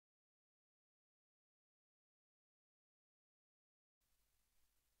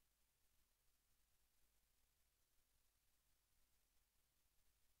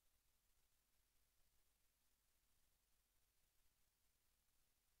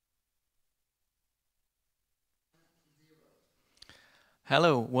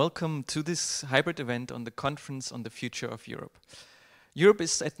Hello, welcome to this hybrid event on the Conference on the Future of Europe. Europe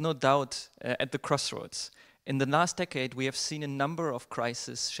is no doubt at the crossroads. In the last decade, we have seen a number of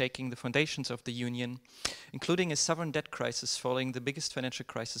crises shaking the foundations of the Union, including a sovereign debt crisis following the biggest financial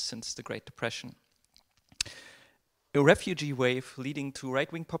crisis since the Great Depression, a refugee wave leading to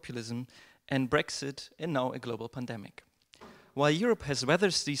right-wing populism, and Brexit, and now a global pandemic. While Europe has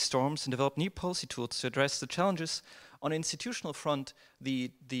weathered these storms and developed new policy tools to address the challenges, on an institutional front,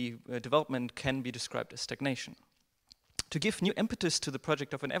 the development can be described as stagnation. To give new impetus to the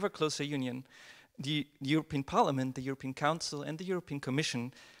project of an ever closer union, the European Parliament, the European Council, and the European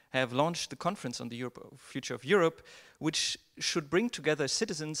Commission have launched the Conference on the Future of Europe, which should bring together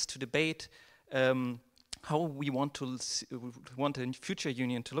citizens to debate how we want a future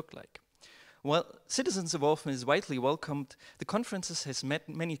union to look like. While citizens' involvement is widely welcomed, the conferences has met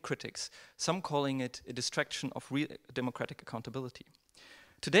many critics, some calling it a distraction of real democratic accountability.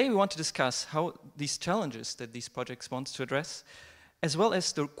 Today we want to discuss how these challenges that these projects want to address, as well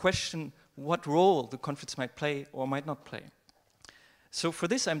as the question what role the conference might play or might not play. So for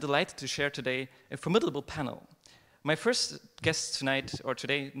this I'm delighted to share today a formidable panel. My first guest tonight, or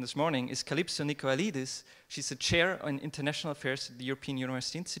today, this morning, is Kalypso Nicolaïdis. She's a chair on international affairs at the European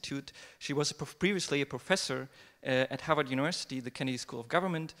University Institute. She was previously a professor at Harvard University, the Kennedy School of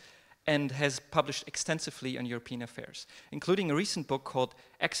Government, and has published extensively on European affairs, including a recent book called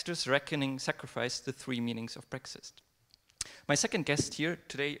Exodus, Reckoning, Sacrifice, The Three Meanings of Brexit. My second guest here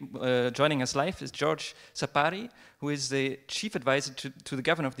today, joining us live, is György Szapáry, who is the chief advisor to the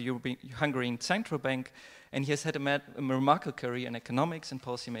governor of the Hungarian Central Bank, and he has had a remarkable career in economics and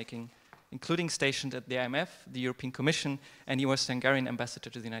policymaking, including stationed at the IMF, the European Commission, and he was the Hungarian ambassador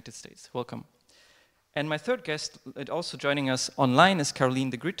to the United States. Welcome. And my third guest, also joining us online, is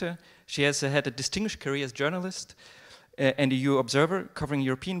Caroline de Gruyter. She has had a distinguished career as journalist and a EU observer covering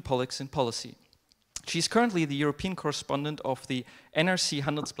European politics and policy. She is currently the European correspondent of the NRC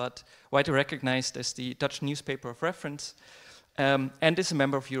Handelsblad, widely recognized as the Dutch newspaper of reference, and is a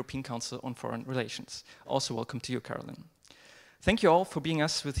member of the European Council on Foreign Relations. Also welcome to you, Caroline. Thank you all for being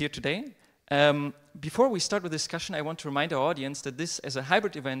us with here today. Before we start with the discussion, I want to remind our audience that this is a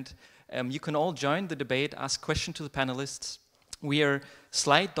hybrid event. You can all join the debate, ask questions to the panelists. We are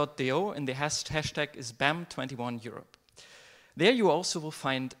slide.do and the hashtag is BAM21Europe. There you also will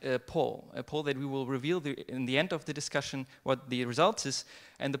find a poll that we will reveal in the end of the discussion what the results is.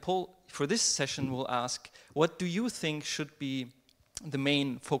 And the poll for this session will ask, what do you think should be the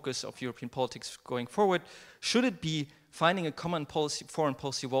main focus of European politics going forward? Should it be finding a common foreign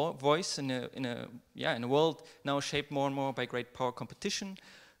policy voice in a world now shaped more and more by great power competition?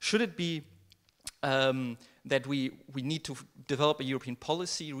 Should it be that we need to develop a European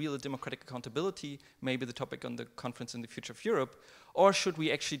policy, real democratic accountability, maybe the topic on the Conference on the Future of Europe, or should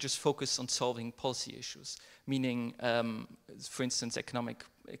we actually just focus on solving policy issues, meaning, for instance, economic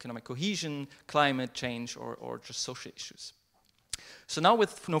cohesion, climate change, or just social issues? So now,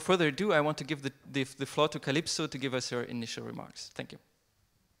 with no further ado, I want to give the floor to Kalypso to give us her initial remarks. Thank you.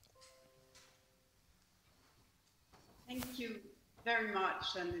 Thank you very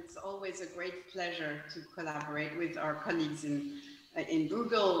much, and it's always a great pleasure to collaborate with our colleagues in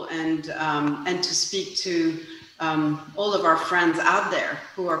Bruegel and to speak to all of our friends out there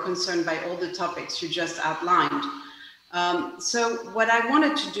who are concerned by all the topics you just outlined. So what I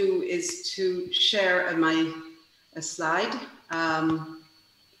wanted to do is to share a slide.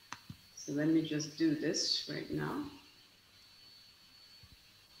 So let me just do this right now.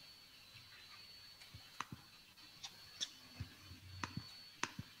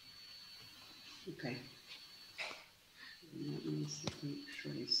 Okay. Let me make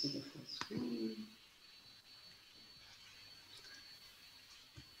sure you see the full screen.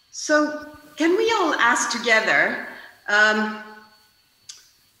 So, can we all ask together,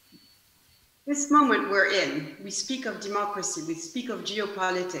 this moment we're in, we speak of democracy, we speak of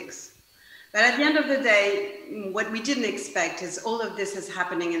geopolitics, but at the end of the day, what we didn't expect is all of this is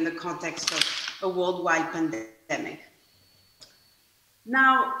happening in the context of a worldwide pandemic.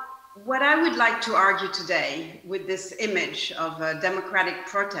 Now, what I would like to argue today with this image of a democratic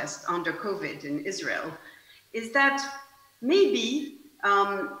protest under COVID in Israel is that maybe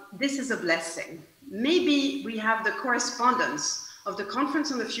this is a blessing. Maybe we have the correspondence of the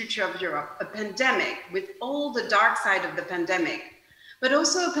Conference on the Future of Europe, a pandemic with all the dark side of the pandemic, but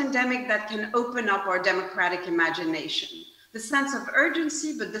also a pandemic that can open up our democratic imagination, the sense of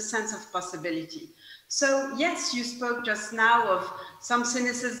urgency, but the sense of possibility. So yes, you spoke just now of some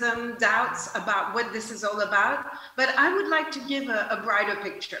cynicism, doubts about what this is all about, but I would like to give a brighter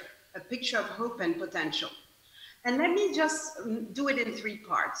picture, a picture of hope and potential. And let me just do it in 3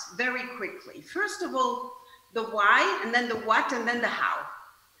 parts very quickly. First of all, the why, and then the what, and then the how.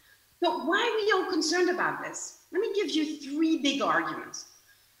 So why are we all concerned about this? Let me give you 3 big arguments.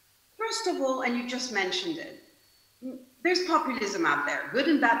 First of all, and you just mentioned it, there's populism out there, good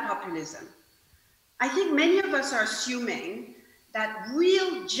and bad populism. I think many of us are assuming that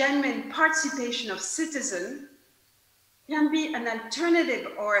real, genuine participation of citizens can be an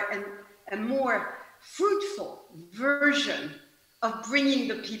alternative or a more fruitful version of bringing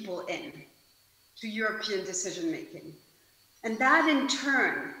the people in to European decision-making. And that in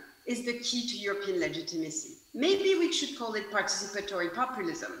turn is the key to European legitimacy. Maybe we should call it participatory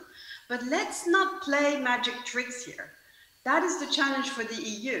populism, but let's not play magic tricks here. That is the challenge for the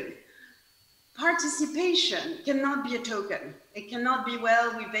EU. Participation cannot be a token. It cannot be,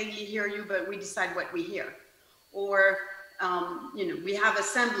 well, we vaguely hear you, but we decide what we hear. Or, we have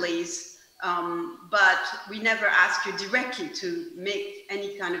assemblies, but we never ask you directly to make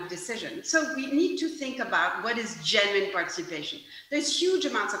any kind of decision. So we need to think about what is genuine participation. There's huge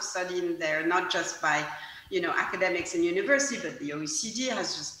amounts of study in there, not just by academics in university, but the OECD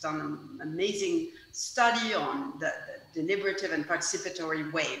has just done an amazing study on the deliberative and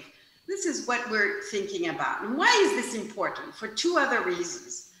participatory wave. This is what we're thinking about. And why is this important? For 2 other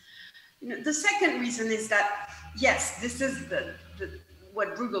reasons. The second reason is that, yes, this is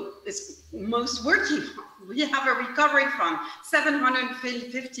what Bruegel is most working on. We have a recovery fund,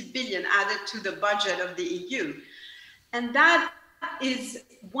 750 billion added to the budget of the EU. And that is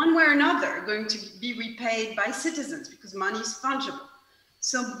one way or another going to be repaid by citizens because money is fungible.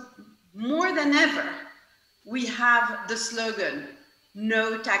 So more than ever, we have the slogan,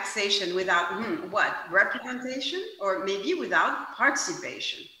 no taxation without what? Representation, or maybe without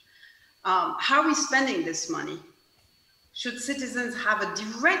participation. How are we spending this money? Should citizens have a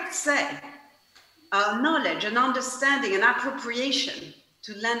direct say, knowledge, and understanding, and appropriation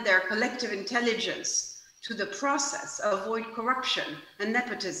to lend their collective intelligence to the process, avoid corruption and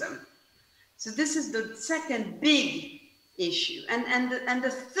nepotism? So this is the second big issue. And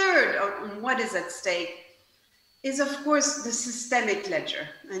the third on what is at stake is, of course, the systemic ledger.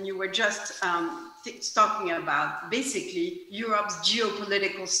 And you were just talking about basically Europe's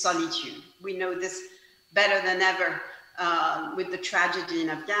geopolitical solitude. We know this better than ever with the tragedy in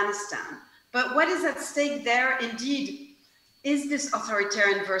Afghanistan. But what is at stake there, indeed, is this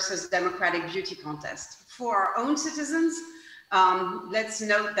authoritarian versus democratic beauty contest. For our own citizens, let's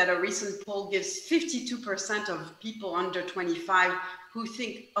note that a recent poll gives 52% of people under 25 who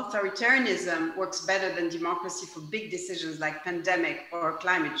think authoritarianism works better than democracy for big decisions like pandemic or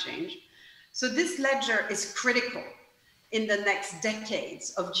climate change. So this ledger is critical in the next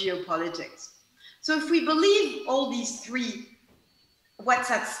decades of geopolitics. So if we believe all these 3 what's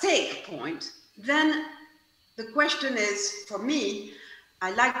at stake point, then the question is, for me,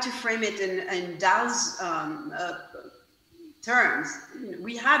 I like to frame it in Dow's terms.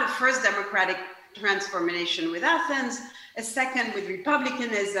 We had a first democratic transformation with Athens, a second with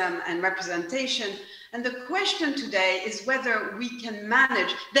republicanism and representation. And the question today is whether we can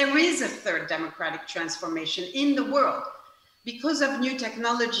manage, there is a third democratic transformation in the world because of new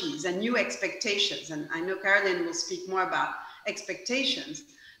technologies and new expectations. And I know Caroline will speak more about expectations.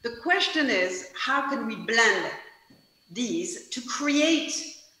 The question is, how can we blend these to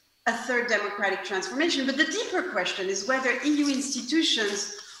create a third democratic transformation? But the deeper question is whether EU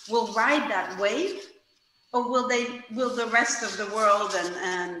institutions will ride that wave, or will the rest of the world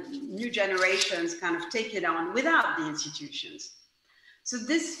and new generations kind of take it on without the institutions? So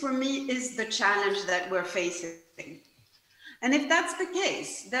this, for me, is the challenge that we're facing. And if that's the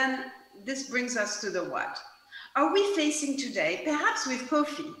case, then this brings us to the what. Are we facing today, perhaps with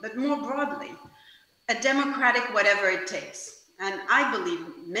Kofi, but more broadly, a democratic whatever it takes? And I believe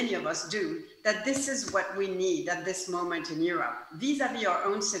many of us do, that this is what we need at this moment in Europe, vis-à-vis our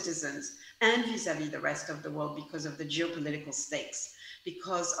own citizens and vis-à-vis the rest of the world, because of the geopolitical stakes,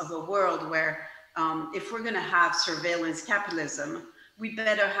 because of a world where if we're going to have surveillance capitalism, we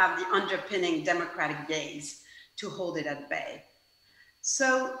better have the underpinning democratic gaze to hold it at bay.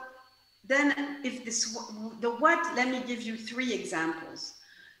 So then if the what, let me give you 3 examples.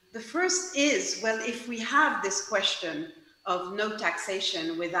 The first is, well, if we have this question of no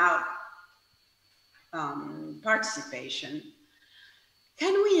taxation without participation,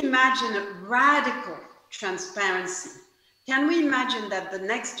 can we imagine a radical transparency? Can we imagine that the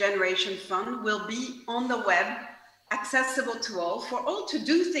Next Generation Fund will be on the web, accessible to all, for all to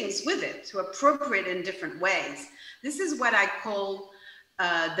do things with it, to appropriate in different ways? This is what I call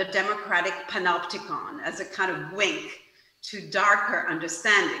the democratic panopticon, as a kind of wink to darker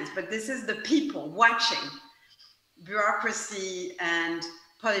understandings. But this is the people watching bureaucracy and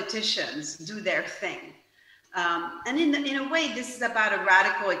politicians do their thing. And in a way, this is about a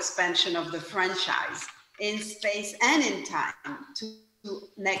radical expansion of the franchise in space and in time to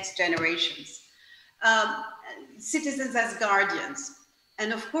next generations. Citizens as guardians.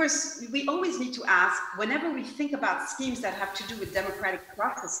 And of course, we always need to ask, whenever we think about schemes that have to do with democratic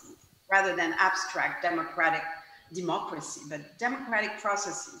processes, rather than abstract democracy, but democratic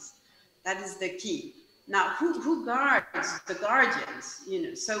processes, that is the key. Now, who guards the guardians?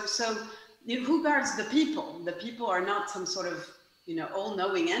 Who guards the people? The people are not some sort of,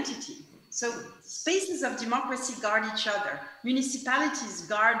 all-knowing entity. So spaces of democracy guard each other. Municipalities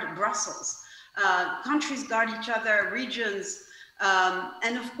guard Brussels. Countries guard each other, regions,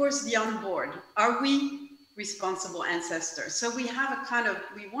 and of course the onboard. Are we responsible ancestors? So we have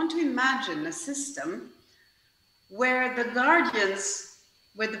we want to imagine a system where the guardians,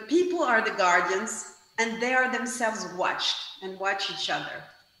 where the people are the guardians and they are themselves watched and watch each other.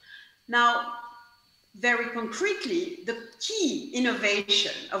 Now, very concretely, the key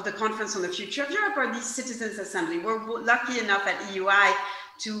innovation of the Conference on the Future of Europe are these citizens' assembly. We're lucky enough at EUI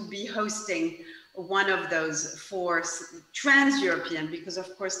to be hosting one of those for trans-European, because of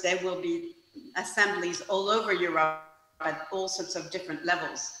course there will be assemblies all over Europe at all sorts of different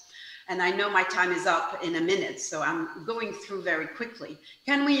levels. And I know my time is up in a minute, so I'm going through very quickly.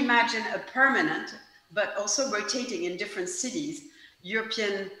 Can we imagine a permanent, but also rotating in different cities,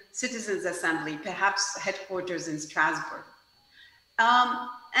 European Citizens' Assembly, perhaps headquarters in Strasbourg?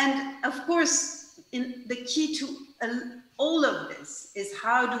 And of course, the key to all of this is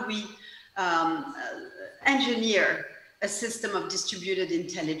how do we engineer a system of distributed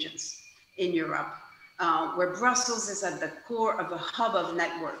intelligence in Europe, where Brussels is at the core of a hub of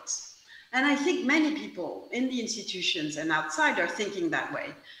networks. And I think many people in the institutions and outside are thinking that way.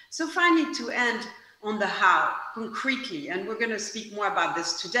 So finally, to end on the how, concretely, and we're going to speak more about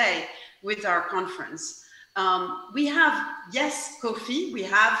this today with our conference. We have, yes, COFI, we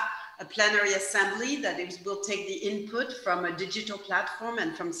have a plenary assembly that will take the input from a digital platform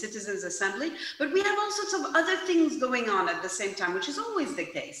and from citizens' assembly, but we have all sorts of other things going on at the same time, which is always the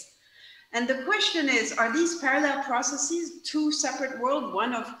case. And the question is, are these parallel processes, two separate worlds,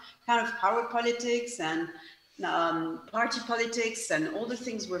 one of kind of power politics and party politics and all the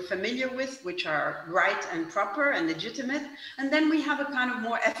things we're familiar with, which are right and proper and legitimate. And then we have a kind of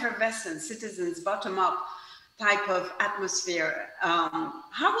more effervescent citizens bottom-up type of atmosphere.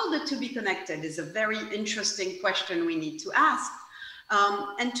 How will the two be connected is a very interesting question we need to ask.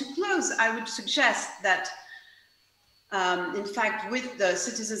 And to close, I would suggest that in fact, with the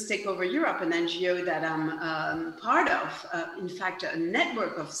Citizens Take Over Europe, an NGO that I'm part of, in fact, a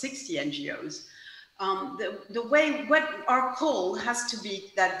network of 60 NGOs, what our call has to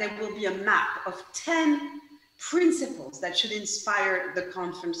be that there will be a map of 10 principles that should inspire the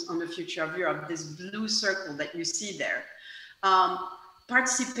Conference on the Future of Europe, this blue circle that you see there.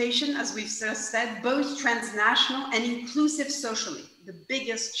 Participation, as we've just said, both transnational and inclusive socially, the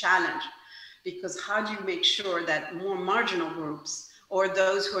biggest challenge. Because how do you make sure that more marginal groups or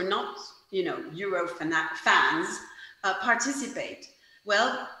those who are not, Euro fans participate?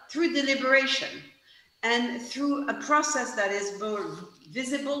 Well, through deliberation and through a process that is more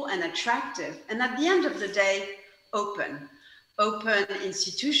visible and attractive. And at the end of the day, open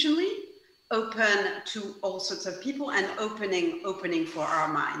institutionally, open to all sorts of people, and opening for our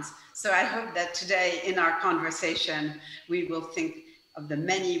minds. So I hope that today in our conversation, we will think of the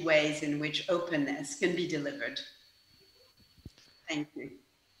many ways in which openness can be delivered. Thank you.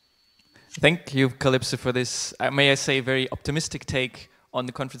 Thank you, Kalypso, for this, may I say, very optimistic take on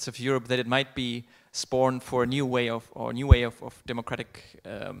the Conference of Europe, that it might be spawned for a new way of democratic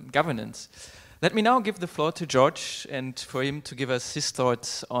governance. Let me now give the floor to George, and for him to give us his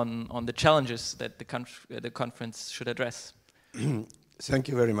thoughts on the challenges that the conference should address. Thank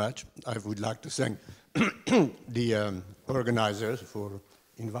you very much. I would like to thank the organizers for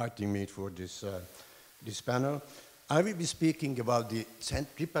inviting me for this panel. I will be speaking about the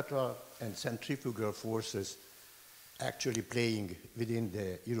centripetal and centrifugal forces actually playing within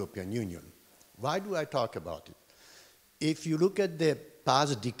the European Union. Why do I talk about it? If you look at the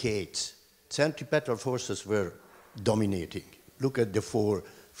past decades, centripetal forces were dominating. Look at the four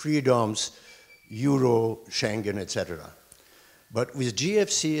freedoms, Euro, Schengen, etc. But with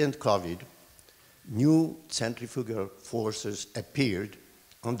GFC and COVID, new centrifugal forces appeared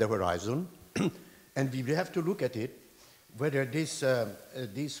on the horizon, and we have to look at it, whether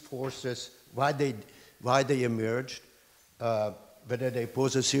these forces, why they emerged, whether they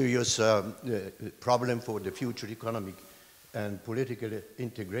pose a serious problem for the future economic and political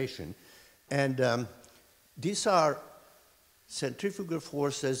integration. And these are centrifugal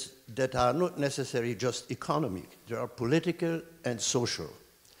forces that are not necessarily just economic. They are political and social.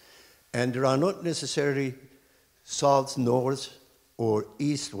 And they are not necessarily south-north or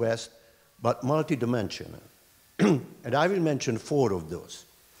east-west, but multidimensional. And I will mention 4 of those.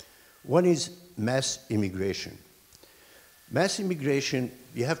 One is mass immigration. Mass immigration,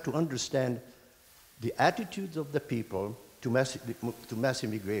 you have to understand the attitudes of the people to mass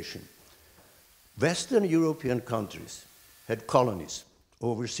immigration. Western European countries had colonies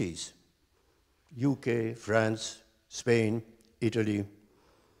overseas. UK, France, Spain, Italy,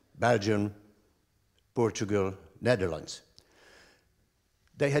 Belgium, Portugal, Netherlands.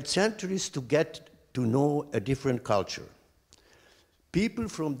 They had centuries to get to know a different culture. People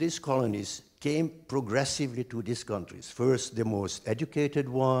from these colonies came progressively to these countries. First, the most educated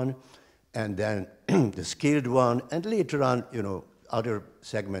one, and then the skilled one, and later on, other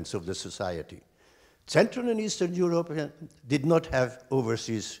segments of the society. Central and Eastern Europe did not have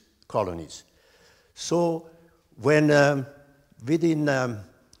overseas colonies. So when within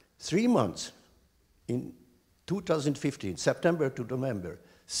 3 months, in 2015, September to November,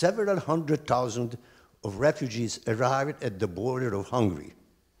 several 100,000 of refugees arrived at the border of Hungary.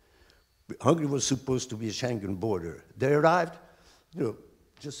 Hungary was supposed to be a Schengen border. They arrived,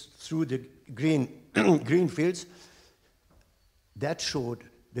 just through the green fields. That showed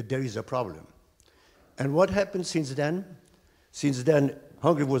that there is a problem. And what happened since then? Since then,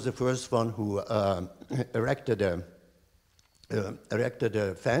 Hungary was the first one who erected a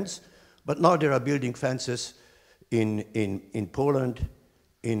fence, but now they are building fences in Poland,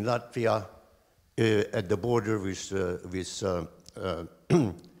 in Latvia, at the border with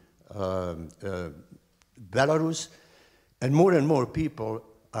Belarus, and more people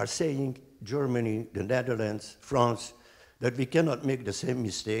are saying, Germany, the Netherlands, France, that we cannot make the same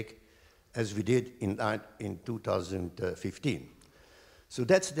mistake as we did in 2015. So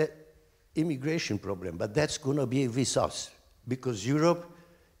that's the immigration problem, but that's going to be with us, because Europe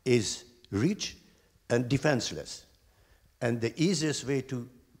is rich and defenseless. And the easiest way to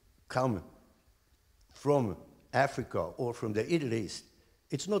come from Africa or from the Middle East,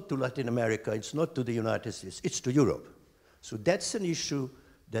 it's not to Latin America, it's not to the United States, it's to Europe. So that's an issue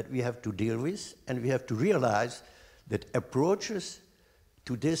that we have to deal with, and we have to realize that approaches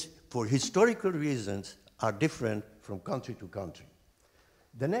to this, for historical reasons, are different from country to country.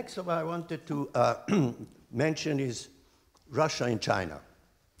 The next one I wanted to mention is Russia and China,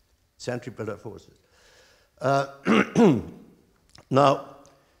 centripetal forces. Now,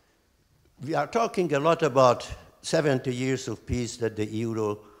 we are talking a lot about 70 years of peace that the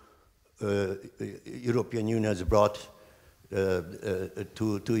European Union has brought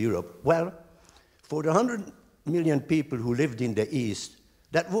to Europe. Well, for the 100 million people who lived in the East,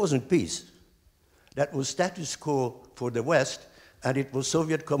 that wasn't peace. That was status quo for the West, and it was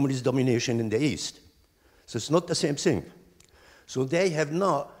Soviet communist domination in the East. So it's not the same thing. So they have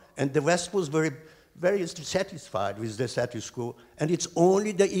not, and the West was very satisfied with the status quo, and it's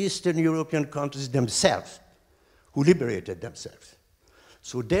only the Eastern European countries themselves who liberated themselves.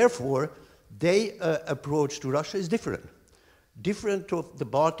 So therefore, their approach to Russia is different. Different of the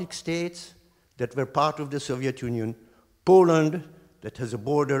Baltic states that were part of the Soviet Union, Poland, that has a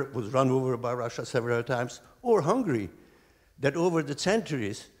border, was run over by Russia several times, or Hungary, that over the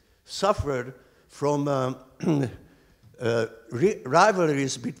centuries suffered from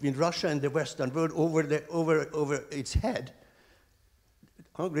rivalries between Russia and the Western world over its head.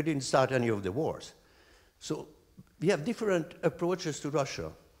 Hungary didn't start any of the wars. So we have different approaches to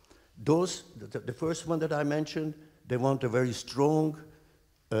Russia. Those, the first one that I mentioned, they want a very strong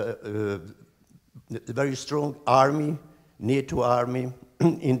army, NATO army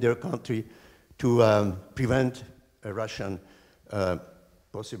in their country to prevent a Russian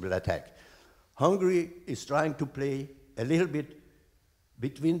possible attack. Hungary is trying to play a little bit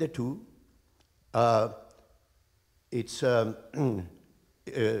between the two.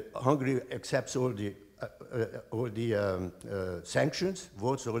 Hungary accepts all the sanctions,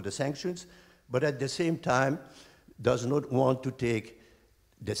 votes all the sanctions, but at the same time does not want to take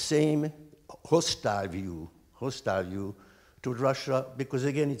the same hostile view to Russia, because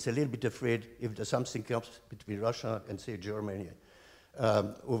again, it's a little bit afraid if there's something comes between Russia and, say, Germany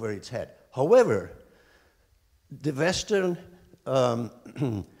over its head. However, the Western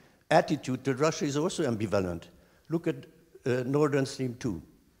attitude to Russia is also ambivalent. Look at Nord Stream 2.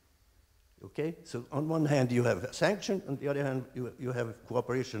 Okay, so on one hand you have sanctions, on the other hand you have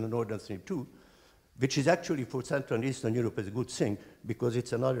cooperation on Nord Stream 2, which is actually for Central and Eastern Europe is a good thing, because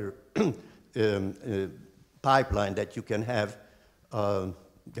it's another pipeline that you can have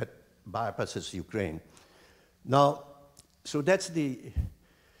that bypasses Ukraine. Now, so that's the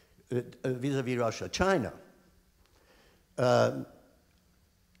vis-a-vis Russia. China. The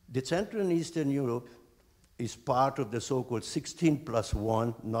Central and Eastern Europe is part of the so-called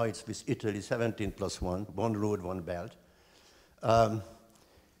 16+1. Now it's with Italy 17+1, one road, one belt. In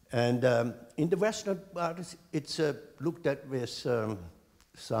the Western part, it's looked at with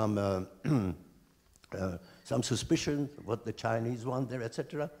some suspicion what the Chinese want there,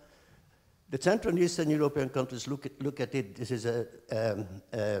 etc. The Central and Eastern European countries look at it. This is a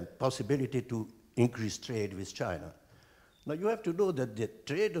possibility to increase trade with China. Now you have to know that the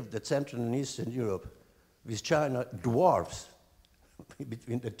trade of the Central and Eastern Europe with China dwarfs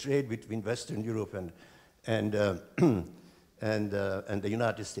between the trade between Western Europe and the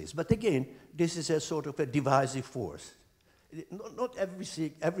United States. But again, this is a sort of a divisive force. Not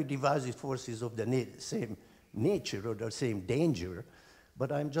every divisive force is of the same nature or the same danger,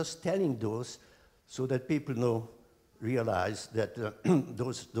 but I'm just telling those so that people realize that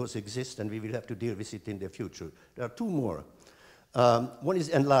those exist and we will have to deal with it in the future. There are two more. One is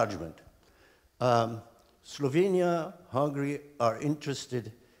enlargement. Slovenia, Hungary are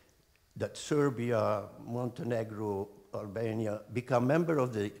interested that Serbia, Montenegro, Albania become member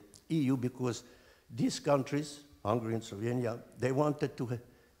of the EU because these countries, Hungary and Slovenia, they wanted to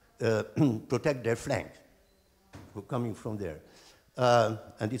protect their flank coming from there.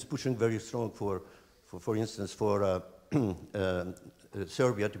 And it's pushing very strong for instance, for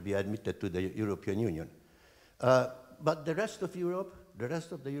Serbia to be admitted to the European Union. But the rest of Europe, the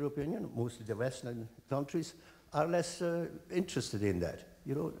rest of the European Union, mostly the Western countries, are less interested in that.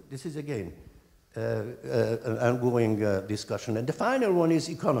 This is again an ongoing discussion. And the final one is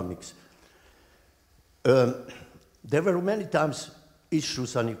economics. There were many times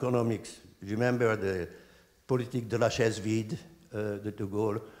issues on economics. Remember the politique de la chaise vide, de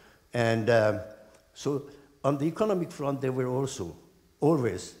Gaulle. And so on the economic front, there were also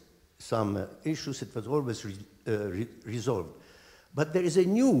always some issues. It was always resolved. But there is a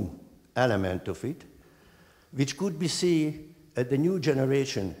new element of it, which could be seen at the New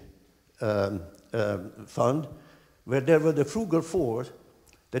Generation Fund, where there were the frugal four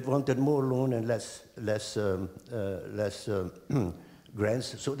that wanted more loan and less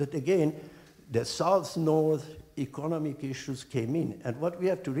grants, so that again, the South-North economic issues came in. And what we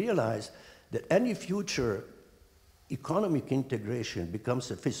have to realize that any future economic integration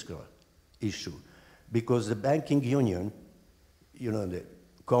becomes a fiscal issue, because the banking union, the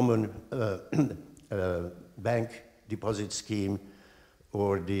common bank deposit scheme,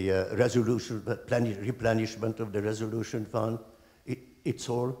 or the replenishment of the resolution fund, it's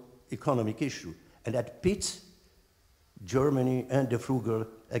all economic issue. And that pits Germany and the frugal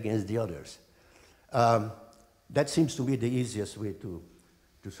against the others. That seems to be the easiest way to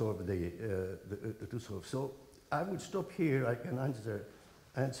solve So I would stop here. I can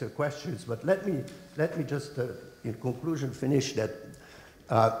answer questions, but let me just, in conclusion, finish that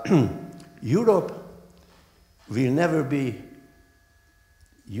Europe will never be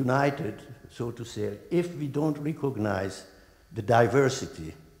united, so to say, if we don't recognize the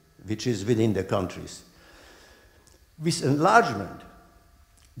diversity which is within the countries. With enlargement,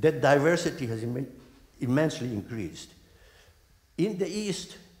 that diversity has immensely increased. In the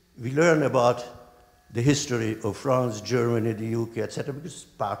East, we learn about the history of France, Germany, the UK, etc., because it's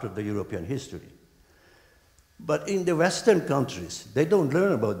part of the European history. But in the Western countries, they don't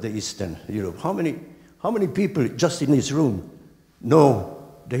learn about the Eastern Europe. How many people just in this room know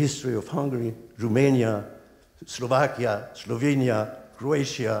the history of Hungary, Romania, Slovakia, Slovenia,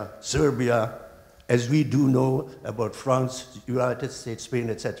 Croatia, Serbia, as we do know about France, United States, Spain,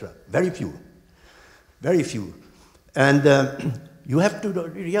 etc.? Very few, very few. And you have to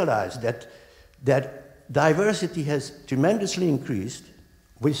realize that diversity has tremendously increased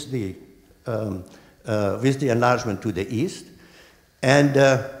with the enlargement to the East. And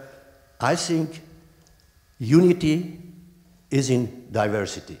I think unity is in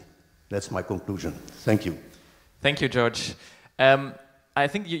diversity. That's my conclusion. Thank you. Thank you, George. I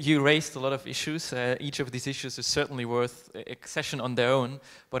think you raised a lot of issues. Each of these issues is certainly worth a session on their own,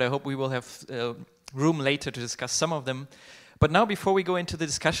 but I hope we will have room later to discuss some of them. But now, before we go into the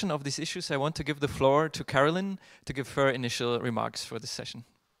discussion of these issues, I want to give the floor to Caroline to give her initial remarks for this session.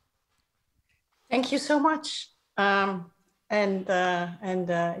 Thank you so much.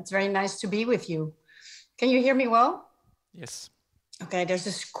 It's very nice to be with you. Can you hear me well? Yes. Okay, there's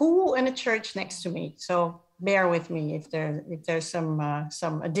a school and a church next to me, so bear with me if there's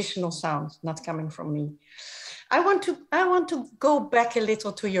some additional sound not coming from me. I want to go back a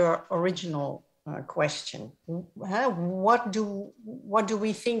little to your original question. What do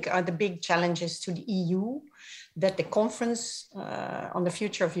we think are the big challenges to the EU that the conference on the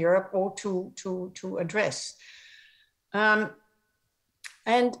future of Europe ought to address? And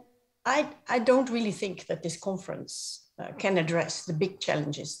I don't really think that this conference can address the big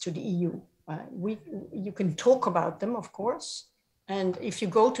challenges to the EU. You can talk about them, of course. And if you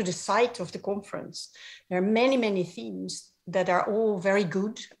go to the site of the conference, there are many, many themes that are all very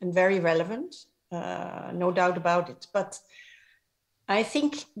good and very relevant, no doubt about it. But I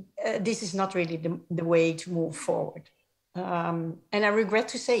think this is not really the way to move forward. And I regret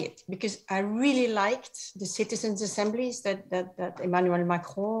to say it, because I really liked the citizens' assemblies that Emmanuel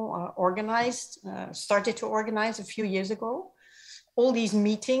Macron started to organize a few years ago. All these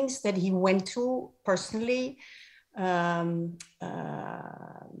meetings that he went to personally,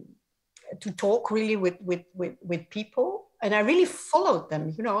 to talk really with people, and I really followed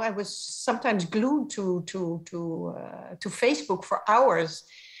them. You know, I was sometimes glued to Facebook for hours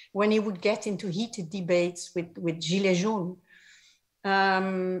when he would get into heated debates with Gilets jaunes.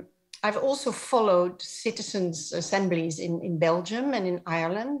 I've also followed citizens' assemblies in Belgium and in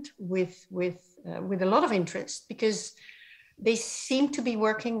Ireland with a lot of interest, because they seem to be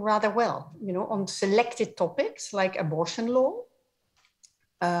working rather well, you know, on selected topics like abortion law.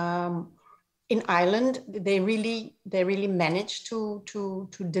 In Ireland, they really managed to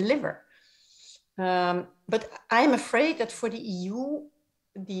deliver. But I'm afraid that for the EU,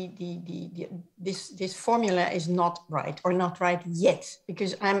 this formula is not right, or not right yet,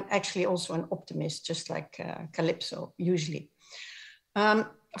 because I'm actually also an optimist, just like Kalypso usually.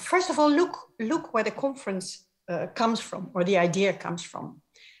 First of all, look where the conference comes from, or the idea comes from.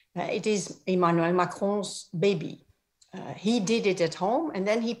 It is Emmanuel Macron's baby. He did it at home, and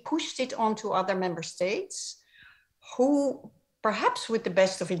then he pushed it onto other member states who, perhaps with the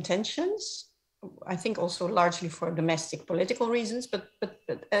best of intentions, I think also largely for domestic political reasons, but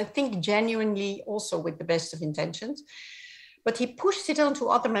I think genuinely also with the best of intentions. But he pushed it onto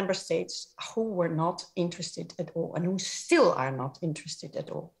other member states who were not interested at all, and who still are not interested at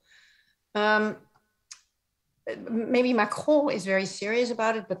all. Maybe Macron is very serious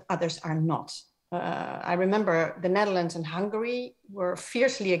about it, but others are not. I remember the Netherlands and Hungary were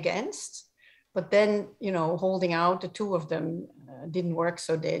fiercely against, but then, you know, holding out, the two of them didn't work,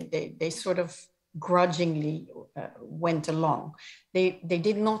 so they sort of grudgingly went along. They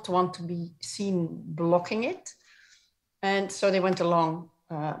did not want to be seen blocking it, and so they went along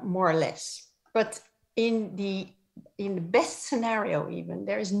more or less. But in the best scenario, even,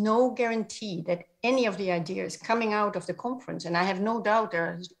 there is no guarantee that any of the ideas coming out of the conference, and I have no doubt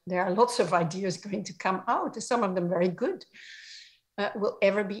there are lots of ideas going to come out, some of them very good, will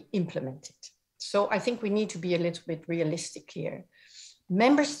ever be implemented. So I think we need to be a little bit realistic here.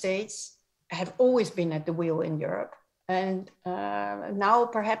 Member states have always been at the wheel in Europe, and now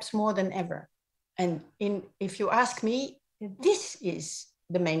perhaps more than ever. And if you ask me, this is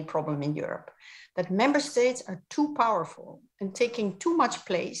the main problem in Europe, that member states are too powerful and taking too much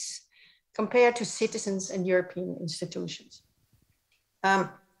place compared to citizens and European institutions.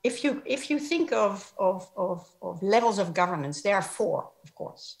 If you think of levels of governance, there are four, of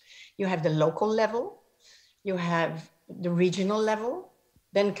course. You have the local level, you have the regional level,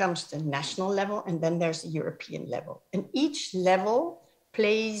 then comes the national level, and then there's the European level. And each level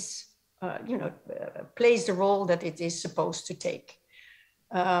plays the role that it is supposed to take.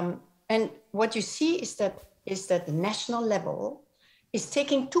 And what you see is that the national level is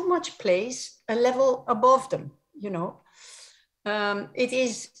taking too much place a level above them, you know. It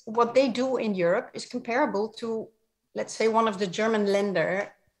is what they do in Europe is comparable to, let's say, one of the German Länder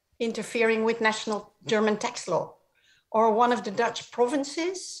interfering with national German tax law, or one of the Dutch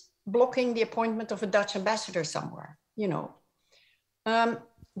provinces blocking the appointment of a Dutch ambassador somewhere, you know.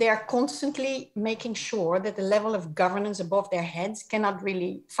 They are constantly making sure that the level of governance above their heads cannot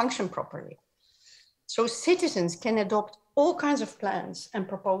really function properly. So citizens can adopt all kinds of plans and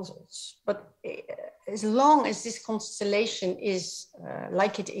proposals, but as long as this constellation is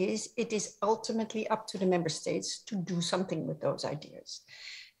like it is ultimately up to the member states to do something with those ideas.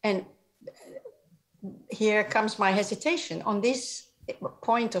 And here comes my hesitation. On this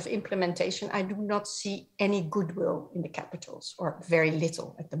point of implementation, I do not see any goodwill in the capitals, or very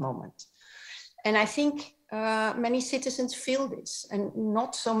little at the moment. And I think many citizens feel this, and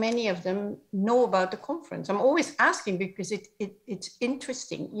not so many of them know about the conference. I'm always asking because it's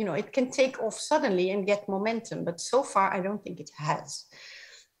interesting. You know, it can take off suddenly and get momentum, but so far I don't think it has.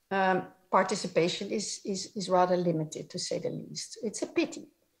 Participation is rather limited, to say the least. It's a pity.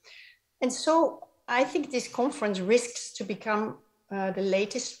 And so I think this conference risks to become the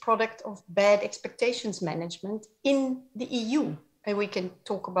latest product of bad expectations management in the EU. And we can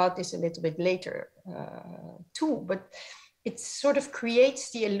talk about this a little bit later too, but it sort of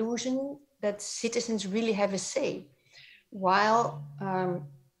creates the illusion that citizens really have a say, while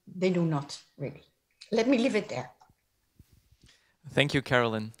they do not really. Let me leave it there. Thank you,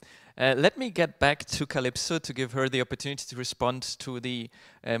 Caroline. Let me get back to Kalypso to give her the opportunity to respond to the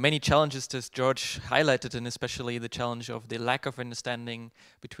many challenges that George highlighted, and especially the challenge of the lack of understanding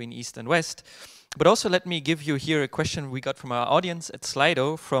between East and West. But also let me give you here a question we got from our audience at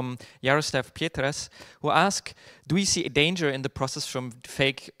Slido from Jaroslav Pietras, who asked, do we see a danger in the process from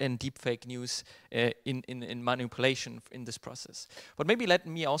fake and deep fake news in manipulation in this process? But maybe let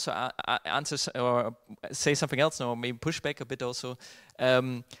me also answer or say something else now, or maybe push back a bit also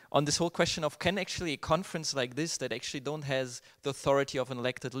on this whole question of, can actually a conference like this that actually don't has the authority of an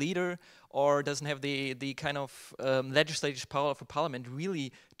elected leader or doesn't have the kind of legislative power of a parliament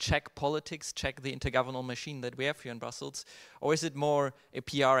really check politics, check the intergovernmental machine that we have here in Brussels? Or is it more a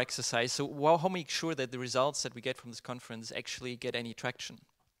PR exercise? So how make sure that the results that we get from this conference actually get any traction?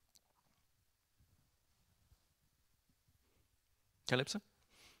 Kalypso?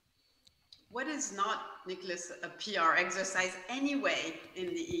 What is not, Niclas, a PR exercise anyway in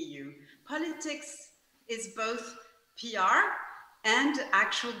the EU? Politics is both PR and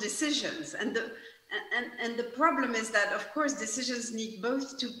actual decisions. And the problem is that, of course, decisions need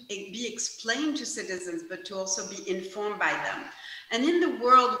both to be explained to citizens, but to also be informed by them. And in the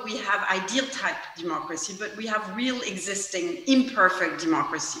world, we have ideal type democracy, but we have real existing imperfect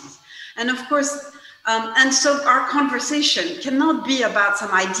democracies. And of course, and so our conversation cannot be about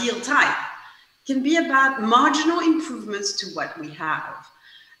some ideal type. It can be about marginal improvements to what we have.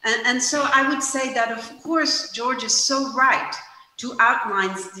 And so I would say that, of course, George is so right to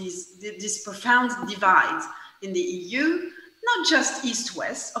outline these profound divides in the EU, not just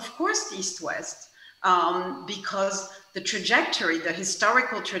East-West, of course East-West, because the trajectory, the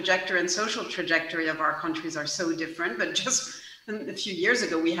historical trajectory and social trajectory of our countries are so different, but just a few years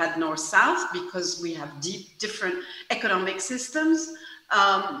ago we had North-South because we have different economic systems.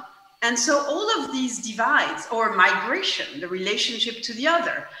 And so all of these divides, or migration, the relationship to the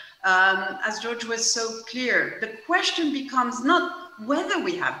other, as George was so clear, the question becomes not whether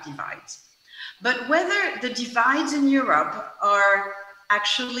we have divides, but whether the divides in Europe are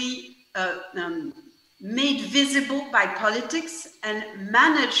actually made visible by politics and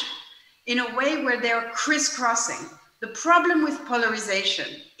managed in a way where they're crisscrossing. The problem with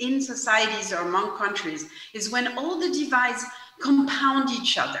polarization in societies or among countries is when all the divides compound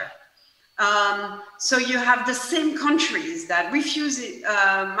each other. So you have the same countries that refuse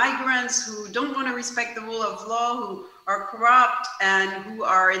migrants, who don't want to respect the rule of law, who are corrupt and who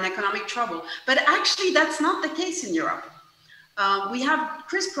are in economic trouble. But actually, that's not the case in Europe. We have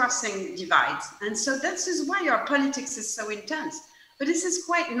crisscrossing divides. And so this is why our politics is so intense. But this is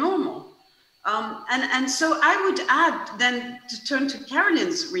quite normal. And so I would add then, to turn to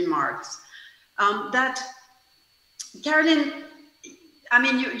Caroline's remarks, that Caroline, I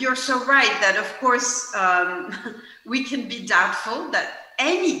mean, you're so right that, of course, we can be doubtful that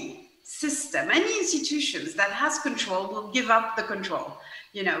any system, any institutions that has control will give up the control,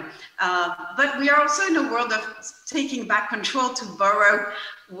 you know. But we are also in a world of taking back control, to borrow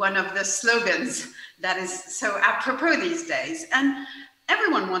one of the slogans that is so apropos these days. And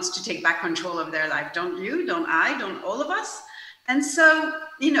everyone wants to take back control of their life. Don't you? Don't I? Don't all of us? And so,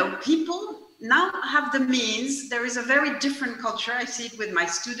 you know, people now have the means. There is a very different culture. I see it with my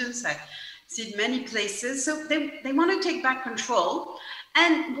students. I see it many places. So they want to take back control.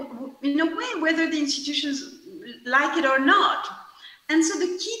 And in a way, whether the institutions like it or not. And so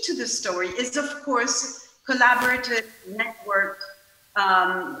the key to the story is, of course, collaborative, network,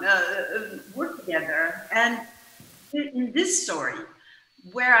 work together. And in this story,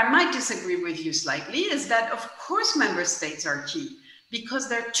 where I might disagree with you slightly, is that, of course, member states are key, because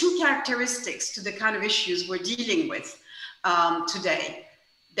there are two characteristics to the kind of issues we're dealing with today.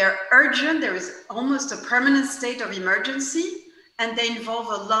 They're urgent, there is almost a permanent state of emergency, and they involve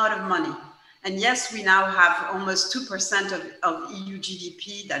a lot of money. And yes, we now have almost 2% of EU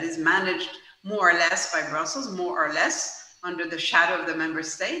GDP that is managed more or less by Brussels, more or less under the shadow of the member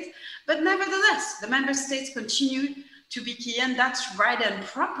states. But nevertheless, the member states continue to be key, and that's right and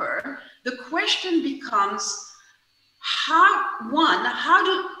proper. The question becomes, how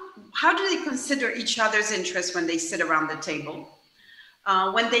do they consider each other's interests when they sit around the table,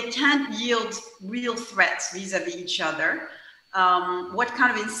 when they can't yield real threats vis-a-vis each other? What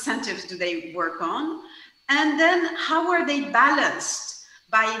kind of incentives do they work on? And then how are they balanced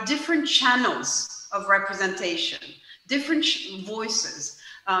by different channels of representation, different voices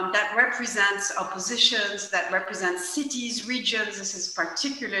that represents oppositions, that represents cities, regions. This is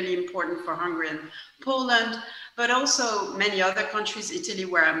particularly important for Hungary and Poland, but also many other countries, Italy,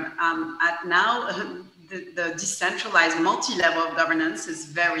 where I'm at now. The decentralized multi-level of governance is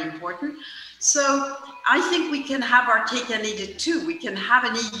very important. So I think we can have our cake and eat it too. We can have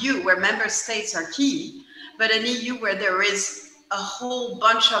an EU where member states are key, but an EU where there is a whole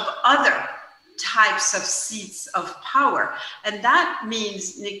bunch of other types of seats of power. And that means,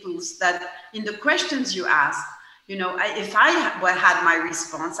 Niclas, that in the questions you asked, you know, if I had my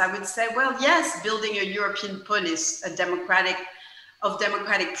response, I would say, well, yes, building a European police, democratic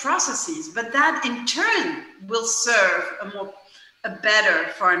processes, but that in turn will serve a better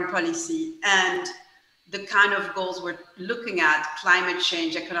foreign policy and the kind of goals we're looking at, climate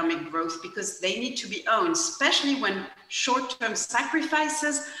change, economic growth, because they need to be owned, especially when short-term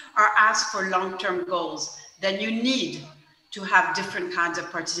sacrifices are asked for long-term goals. Then you need to have different kinds of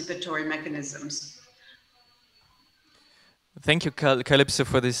participatory mechanisms. Thank you, Kalypso,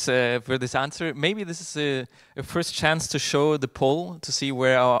 for this answer. Maybe this is a first chance to show the poll to see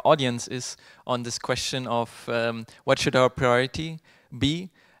where our audience is on this question of what should our priority be.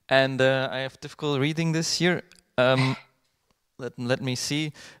 And I have difficulty reading this here. Let me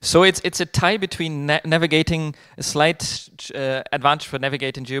see. So it's a tie between navigating a slight advantage for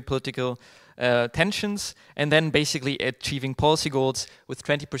navigating geopolitical tensions, and then basically achieving policy goals, with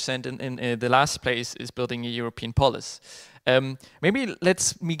 20% in the last place is building a European policy. Maybe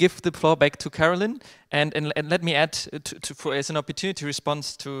let me give the floor back to Caroline, and let me add as an opportunity to respond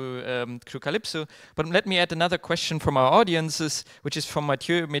to Kalypso. But let me add another question from our audiences, which is from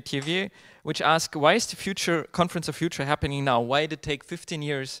Mathieu Métivier, which asks, why is the future conference of future happening now? Why did it take 15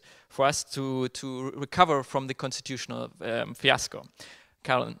 years for us to recover from the constitutional fiasco?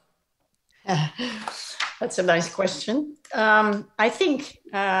 Caroline. That's a nice question. I think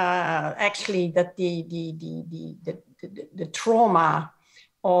actually that the trauma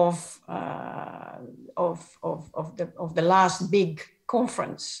of the last big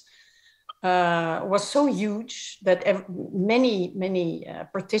conference was so huge that many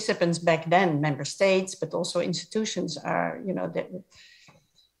participants back then, member states, but also institutions, are, you know,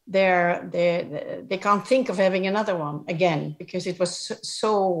 they can't think of having another one again, because it was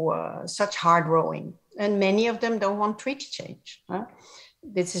such hard rowing, and many of them don't want treaty change. Huh?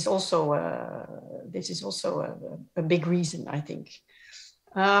 This is also a big reason, I think.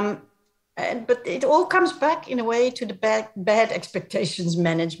 But it all comes back in a way to the bad expectations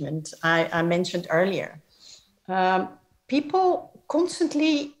management I mentioned earlier. People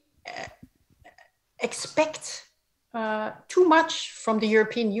constantly expect too much from the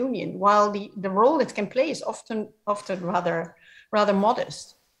European Union, while the role it can play is often rather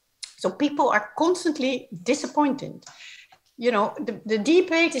modest. So people are constantly disappointed. You know, the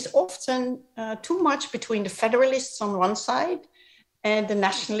debate is often too much between the federalists on one side and the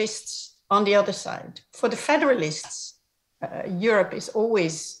nationalists on the other side. For the federalists, Europe is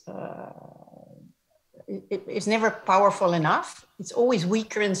always, it's never powerful enough. It's always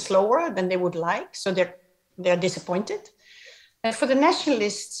weaker and slower than they would like. So they're disappointed. And for the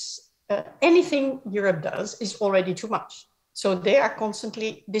nationalists, anything Europe does is already too much. So they are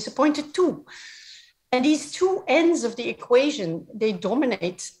constantly disappointed too. And these two ends of the equation, they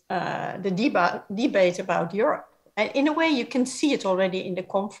dominate the debate about Europe. And in a way, you can see it already in the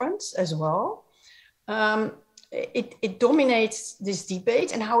conference as well. It dominates this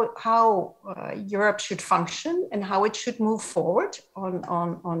debate and how Europe should function and how it should move forward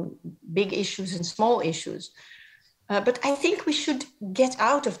on big issues and small issues. But I think we should get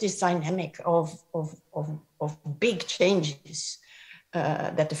out of this dynamic of big changes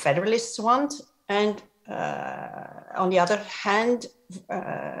that the federalists want, and on the other hand,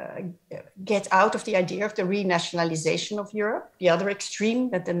 get out of the idea of the renationalization of Europe, the other extreme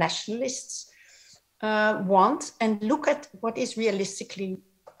that the nationalists want, and look at what is realistically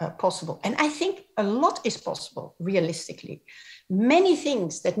possible. And I think a lot is possible realistically. Many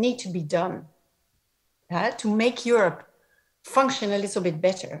things that need to be done to make Europe function a little bit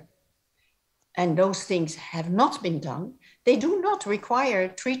better, and those things have not been done. They do not require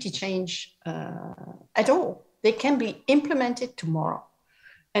treaty change at all. They can be implemented tomorrow.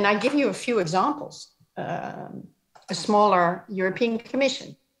 And I give you a few examples. A smaller European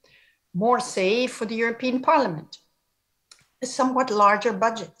Commission, more say for the European Parliament, a somewhat larger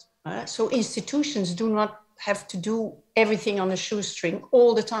budget. So institutions do not have to do everything on a shoestring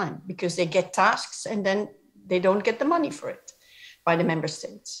all the time, because they get tasks and then they don't get the money for it by the member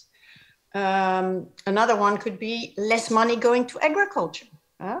states. Another one could be less money going to agriculture,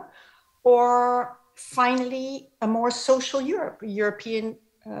 or finally a more social Europe, European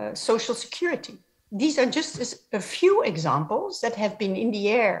social security. These are just a few examples that have been in the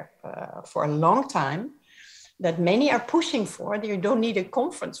air for a long time, that many are pushing for. You don't need a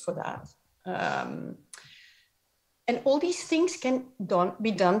conference for that. And all these things can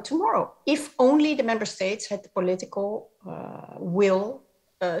be done tomorrow, if only the member states had the political will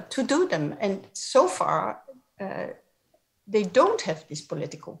to do them. And so far, they don't have this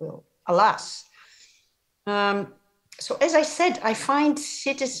political will, alas. So as I said, I find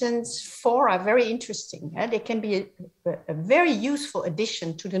citizens fora very interesting. They can be a very useful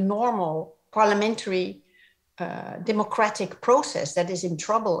addition to the normal parliamentary democratic process that is in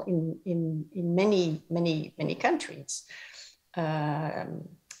trouble in many countries.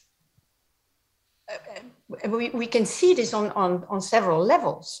 We can see this on several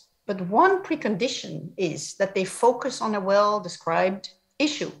levels, but one precondition is that they focus on a well-described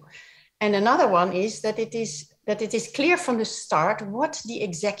issue. And another one is that it is clear from the start what the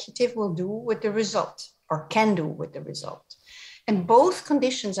executive will do with the result, or can do with the result. And both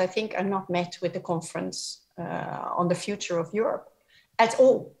conditions, I think, are not met with the conference on the future of Europe at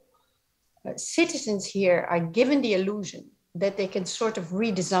all. Citizens here are given the illusion that they can sort of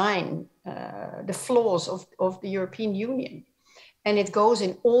redesign the flaws of the European Union, and it goes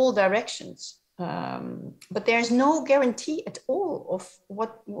in all directions. But there's no guarantee at all of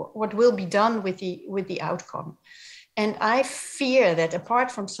what will be done with the outcome. And I fear that apart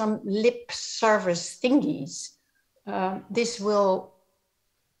from some lip service thingies, this will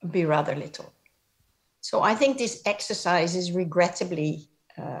be rather little. So I think this exercise is regrettably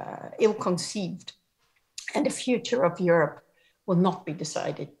ill-conceived, and the future of Europe will not be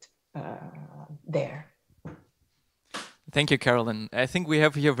decided there. Thank you, Caroline. I think we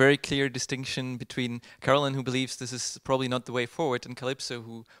have here a very clear distinction between Caroline, who believes this is probably not the way forward, and Kalypso,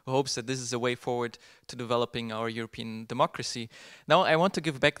 who hopes that this is a way forward to developing our European democracy. Now I want to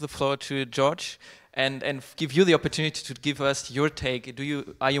give back the floor to George and give you the opportunity to give us your take.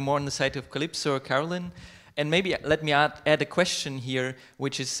 Are you more on the side of Kalypso or Caroline? And maybe let me add a question here,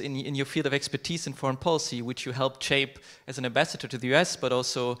 which is in your field of expertise in foreign policy, which you helped shape as an ambassador to the US, but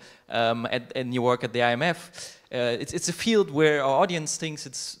also in your work at the IMF. It's a field where our audience thinks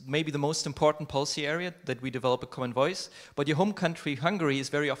it's maybe the most important policy area, that we develop a common voice. But your home country, Hungary, is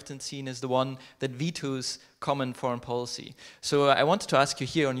very often seen as the one that vetoes common foreign policy. So I wanted to ask you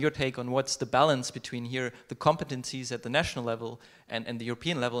here on your take on what's the balance between here, the competencies at the national level and the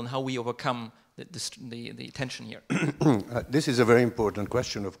European level, and how we overcome the tension here. This is a very important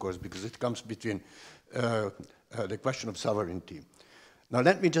question, of course, because it comes between the question of sovereignty. Now,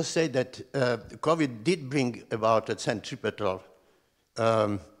 let me just say that COVID did bring about a centripetal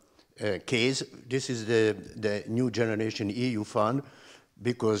case. This is the New Generation EU Fund,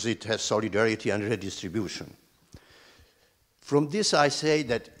 because it has solidarity and redistribution. From this, I say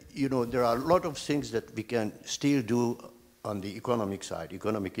that, you know, there are a lot of things that we can still do on the economic side,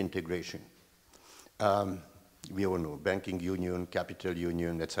 economic integration. We all know banking union, capital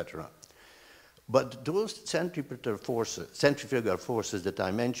union, etc. But those centrifugal forces that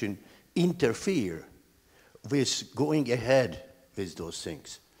I mentioned interfere with going ahead with those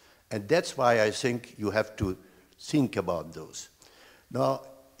things. And that's why I think you have to think about those. Now,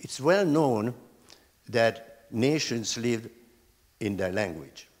 it's well known that nations live in their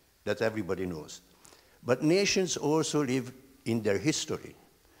language. That everybody knows. But nations also live in their history.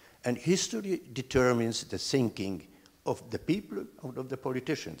 And history determines the thinking of the people, of the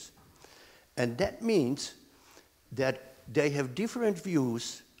politicians. And that means that they have different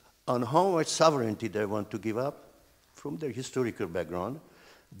views on how much sovereignty they want to give up from their historical background.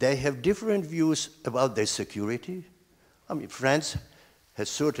 They have different views about their security. I mean, France has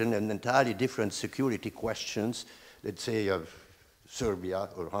certain and entirely different security questions, let's say of Serbia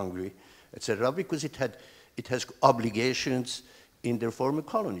or Hungary, etc., because it has obligations in their former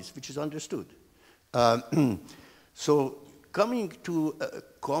colonies, which is understood. So coming to a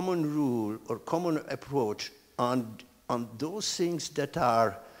common rule or common approach on those things that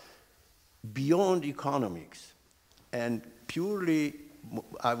are beyond economics and purely,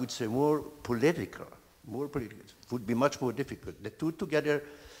 I would say, more political would be much more difficult. The two together,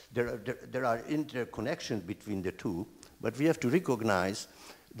 there are interconnections between the two, but we have to recognize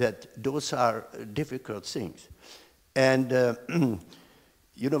that those are difficult things. And,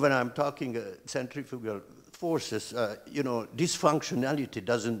 you know, when I'm talking centrifugal forces, you know, dysfunctionality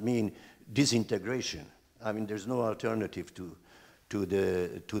doesn't mean disintegration. I mean, there's no alternative to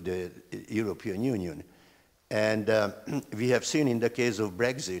the European Union. And we have seen in the case of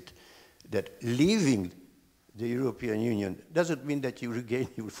Brexit that leaving the European Union doesn't mean that you regain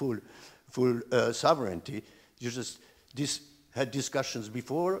your full sovereignty. This had discussions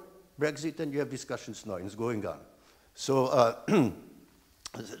before Brexit, and you have discussions now, and it's going on. So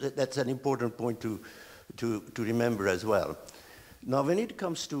that's an important point to remember as well. Now, when it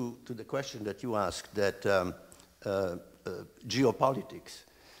comes to the question that you asked, that geopolitics,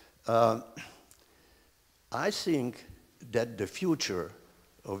 I think that the future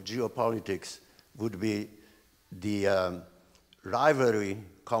of geopolitics would be the rivalry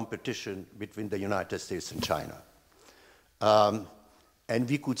competition between the United States and China. And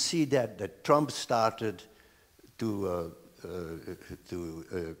we could see that Trump started to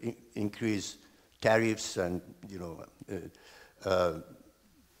increase tariffs and,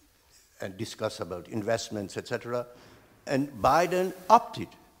 and discuss about investments, etc. And Biden opted,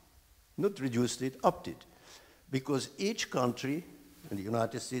 not reduced it, opted. Because each country, in the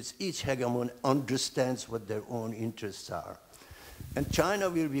United States, each hegemon understands what their own interests are. And China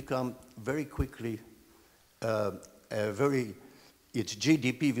will become very quickly, its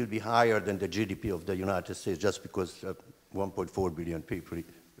GDP will be higher than the GDP of the United States just because 1.4 billion people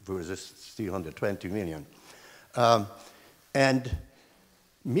versus 320 million. And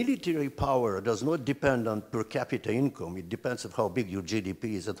military power does not depend on per capita income. It depends on how big your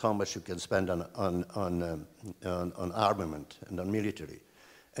GDP is and how much you can spend on armament and on military.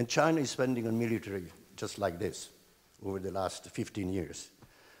 And China is spending on military just like this over the last 15 years.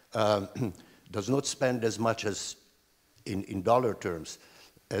 Does not spend as much as in dollar terms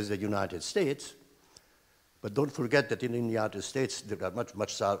as the United States, but don't forget that in the United States there are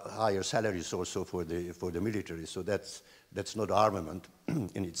much higher salaries also for the military, so that's not armament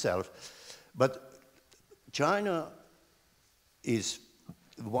in itself. But China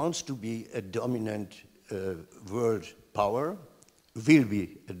wants to be a dominant world power, will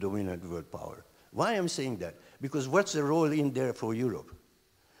be a dominant world power. Why am I saying that? Because what's the role in there for Europe?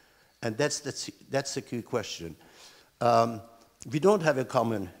 And that's the key question. We don't have a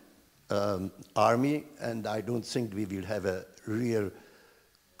common army, and I don't think we will have a real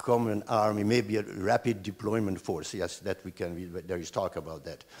common army, maybe a rapid deployment force. Yes, that we can, there is talk about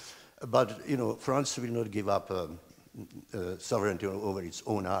that. But, France will not give up sovereignty over its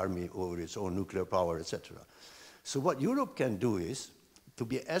own army, over its own nuclear power, etc. So what Europe can do is to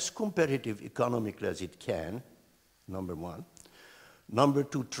be as competitive economically as it can, number one. Number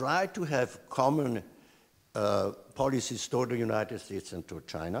two, try to have common policies toward the United States and toward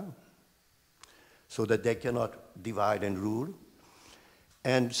China so that they cannot divide and rule.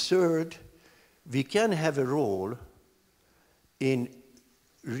 And third, we can have a role in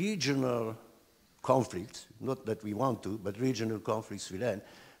regional conflicts, not that we want to, but regional conflicts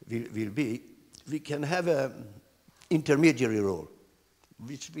will be. We can have an intermediary role,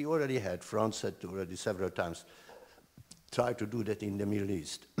 which we already had. France had already several times tried to do that in the Middle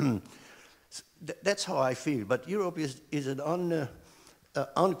East. That's how I feel. But Europe is an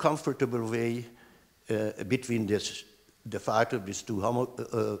uncomfortable way between the fight of these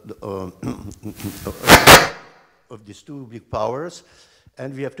two big powers,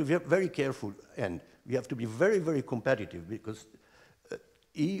 and we have to be very careful, and we have to be very, very competitive because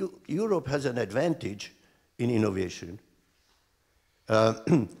Europe has an advantage in innovation.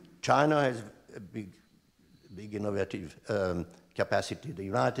 China has a big innovative capacity. The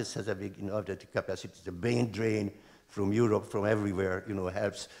United States has a big innovative capacity. The brain drain from Europe, from everywhere,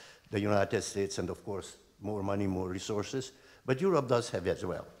 helps the United States, and of course, more money, more resources. But Europe does have as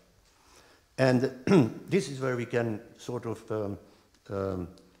well. And this is where we can sort of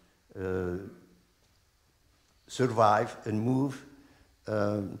survive and move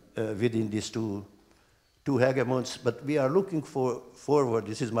within these two hegemons. But we are looking forward,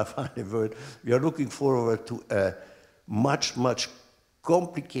 this is my final word, we are looking forward to a much, much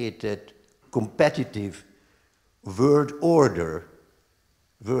complicated, competitive world order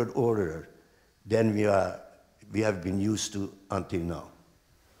than we have been used to until now.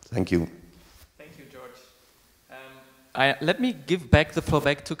 Thank you. Thank you, George. Let me give back the floor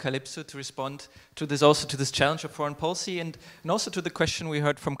back to Kalypso to respond to this, also to this challenge of foreign policy, and also to the question we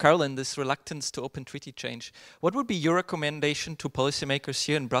heard from Caroline, this reluctance to open treaty change. What would be your recommendation to policymakers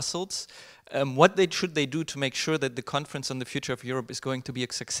here in Brussels? What should they do to make sure that the conference on the future of Europe is going to be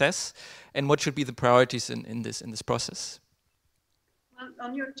a success? And what should be the priorities in this process?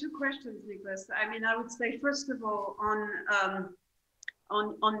 On your two questions, Niclas, I would say, first of all,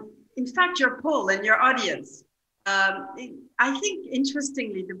 in fact, your poll and your audience, I think,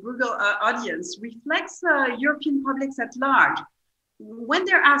 interestingly, the Bruegel audience reflects European publics at large. When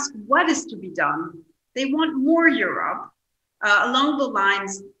they're asked what is to be done, they want more Europe along the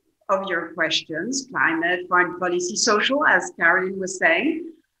lines of your questions, climate, foreign policy, social, as Caroline was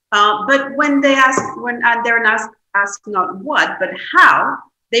saying. But when they ask, when they're asked not what, but how,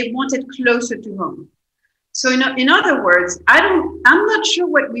 they want it closer to home. So in other words, I'm not sure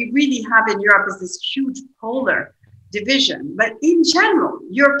what we really have in Europe is this huge polar division, but in general,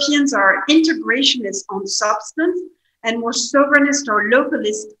 Europeans are integrationists on substance and more sovereignist or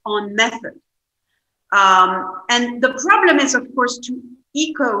localist on method. And the problem is, of course, to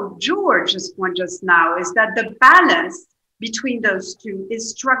echo George's point just now, is that the balance between those two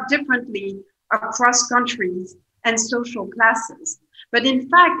is struck differently across countries and social classes. But in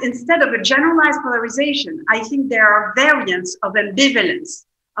fact, instead of a generalized polarization, I think there are variants of ambivalence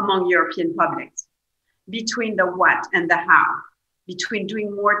among European publics between the what and the how, between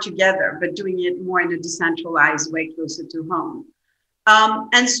doing more together, but doing it more in a decentralized way closer to home.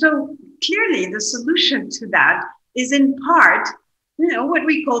 And so clearly the solution to that is in part, what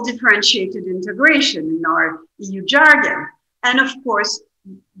we call differentiated integration in our EU jargon. And of course,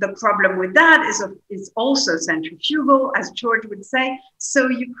 the problem with that is also centrifugal, as George would say. So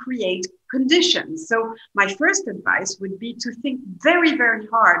you create conditions. So my first advice would be to think very, very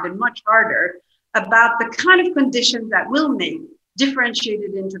hard and much harder about the kind of conditions that will make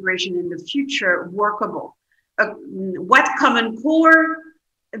differentiated integration in the future workable. What common core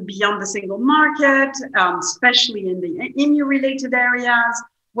beyond the single market, especially in the EU-related areas?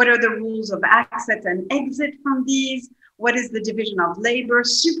 What are the rules of access and exit from these? What is the division of labor?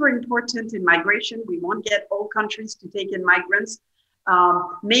 Super important in migration. We won't get all countries to take in migrants.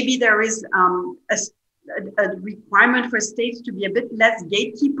 Maybe there is a requirement for states to be a bit less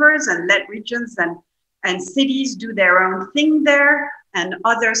gatekeepers and let regions and cities do their own thing there, and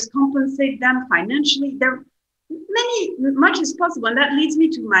others compensate them financially. There much is possible. And that leads me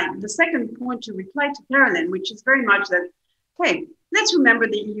to the second point to reply to Caroline, which is very much that, hey, let's remember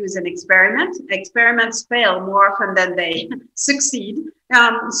the EU is an experiment. Experiments fail more often than they succeed.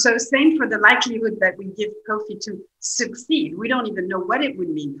 So same for the likelihood that we give coffee to succeed. We don't even know what it would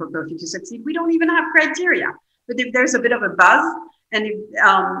mean for coffee to succeed. We don't even have criteria. But if there's a bit of a buzz, and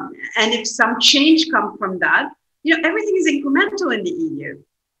if some change comes from that, everything is incremental in the EU.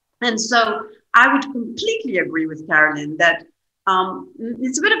 And so I would completely agree with Caroline that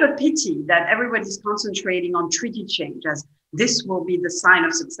it's a bit of a pity that everybody's concentrating on treaty change as this will be the sign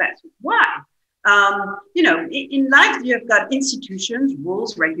of success. Why? In life, you have got institutions,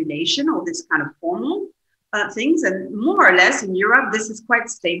 rules, regulation, all this kind of formal things. And more or less in Europe, this is quite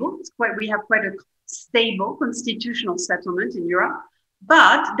stable. We have quite a stable constitutional settlement in Europe.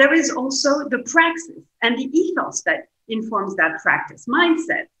 But there is also the praxis and the ethos that informs that practice,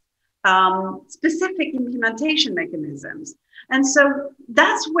 mindset, specific implementation mechanisms. And so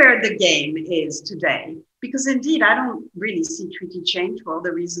that's where the game is today. Because indeed, I don't really see treaty change for all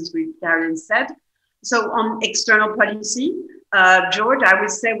the reasons Caroline said. So on external policy, George, I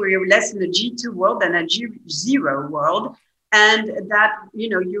would say we're less in a G2 world than a G0 world. And that,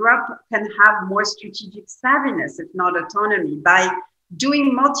 Europe can have more strategic savviness, if not autonomy, by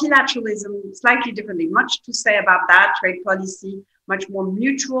doing multilateralism slightly differently. Much to say about that, trade policy, much more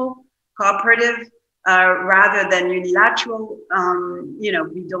mutual, cooperative, rather than unilateral.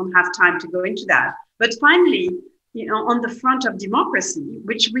 We don't have time to go into that. But finally, on the front of democracy,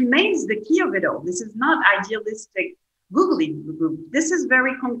 which remains the key of it all, this is not idealistic googly group. This is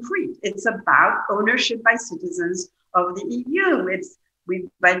very concrete. It's about ownership by citizens of the EU. We've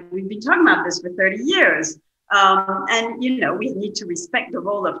been talking about this for 30 years. And we need to respect the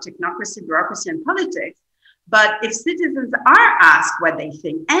role of technocracy, bureaucracy, and politics. But if citizens are asked what they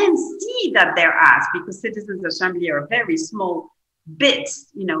think and see that they're asked, because citizens' assembly are very small bits,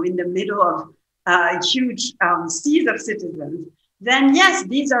 in the middle of huge seas of citizens, then yes,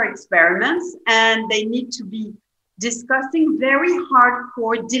 these are experiments and they need to be discussing very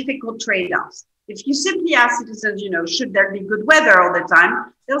hardcore, difficult trade-offs. If you simply ask citizens, should there be good weather all the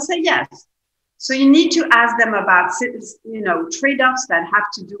time, they'll say yes. So you need to ask them about, trade-offs that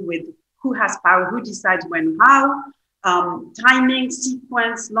have to do with who has power, who decides when, how, timing,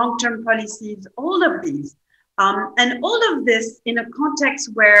 sequence, long-term policies, all of these. And all of this in a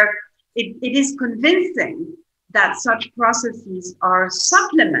context where it is convincing that such processes are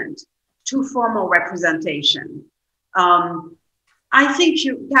supplement to formal representation. I think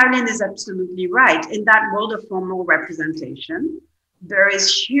Caroline is absolutely right. In that world of formal representation, there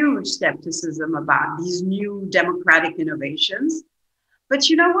is huge skepticism about these new democratic innovations. But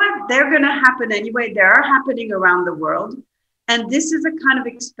you know what? They're going to happen anyway. They are happening around the world. And this is a kind of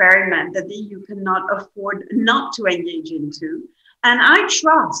experiment that the EU cannot afford not to engage into. And I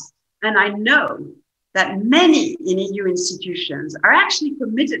trust and I know that many in EU institutions are actually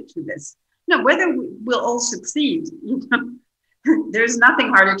committed to this. Whether we'll all succeed, There's nothing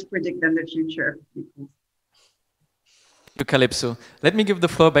harder to predict than the future. Kalypso. Let me give the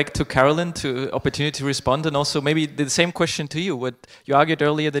floor back to Caroline to opportunity to respond, and also maybe the same question to you. What you argued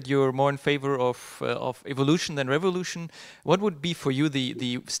earlier that you're more in favor of evolution than revolution. What would be for you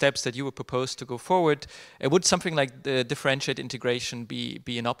the steps that you would propose to go forward? Would something like the differentiate integration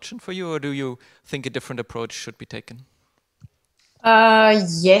be an option for you, or do you think a different approach should be taken?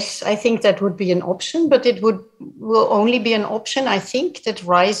 Yes, I think that would be an option, but it will only be an option, I think, that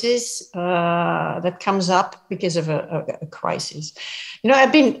rises, that comes up because of a crisis. You know,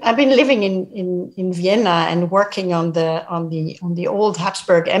 I've been living in Vienna and working on the old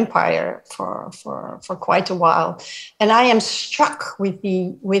Habsburg Empire for quite a while, and I am struck with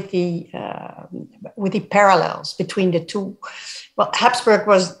the parallels between the two. Well, Habsburg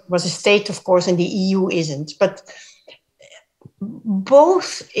was a state, of course, and the EU isn't, but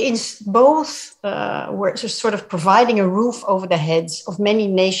both were sort of providing a roof over the heads of many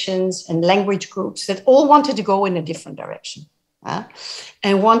nations and language groups that all wanted to go in a different direction,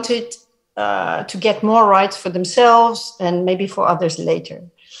 and wanted to get more rights for themselves and maybe for others later,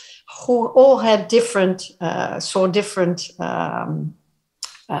 who all had different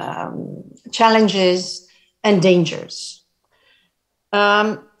challenges and dangers.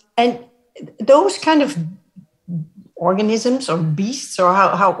 And those kind of organisms or beasts, or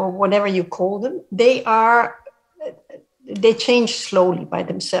how or whatever you call them, they change slowly by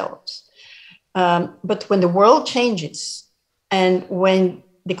themselves. But when the world changes and when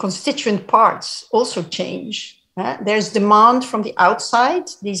the constituent parts also change, there's demand from the outside.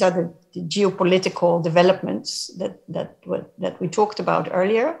 These are the geopolitical developments that we talked about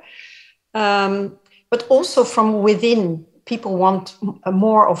earlier, but also from within. People want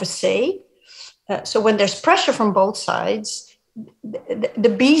more of a say. So when there's pressure from both sides,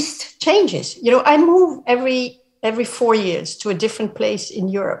 the beast changes. You know, I move every 4 years to a different place in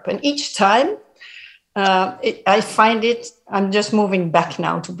Europe, and each time I find it. I'm just moving back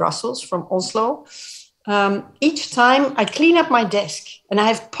now to Brussels from Oslo. Each time I clean up my desk, and I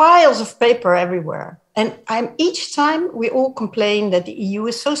have piles of paper everywhere. And each time we all complain that the EU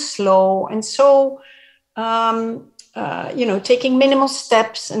is so slow and so taking minimal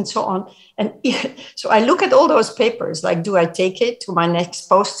steps and so on. And so I look at all those papers, like, do I take it to my next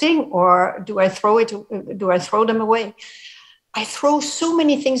posting, or do I throw them away? I throw so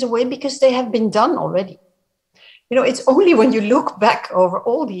many things away because they have been done already. You know, it's only when you look back over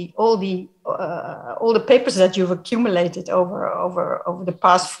all the papers that you've accumulated over the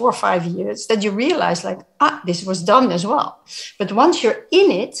past 4 or 5 years that you realize, like, this was done as well. But once you're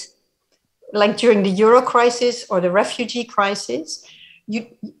in it, like during the Euro crisis or the refugee crisis,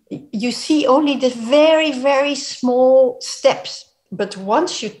 you see only the very, very small steps. But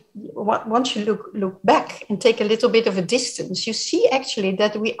once you look back and take a little bit of a distance, you see actually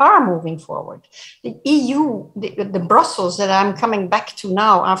that we are moving forward. The EU, the Brussels that I'm coming back to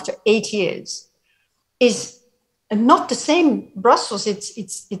now after 8 years, is not the same Brussels.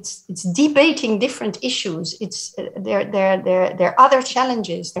 It's debating different issues. There are other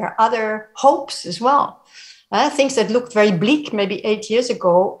challenges. There are other hopes as well. Things that looked very bleak maybe 8 years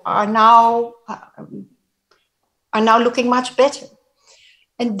ago are now looking much better.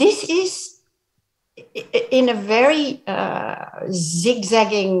 And this is, in a very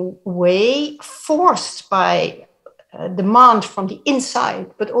zigzagging way, forced by demand from the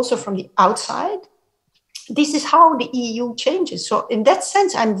inside, but also from the outside. This is how the EU changes. So in that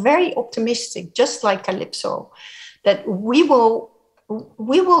sense, I'm very optimistic, just like Kalypso, that we will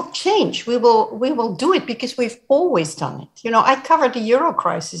change. We will do it because we've always done it. You know, I covered the Euro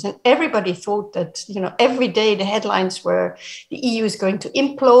crisis, and everybody thought that, you know, every day the headlines were the EU is going to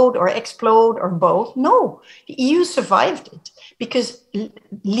implode or explode or both. No, the EU survived it because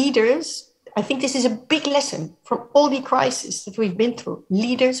leaders, I think this is a big lesson from all the crises that we've been through.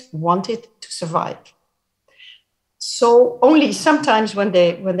 Leaders wanted to survive. So only sometimes when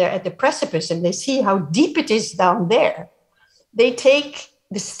they're at the precipice and they see how deep it is down there, they take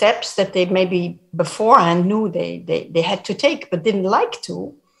the steps that they maybe beforehand knew they had to take, but didn't like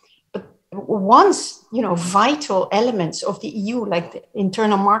to. But once, you know, vital elements of the EU, like the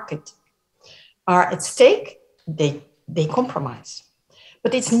internal market, are at stake, they compromise.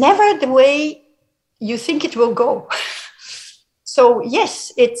 But it's never the way you think it will go. So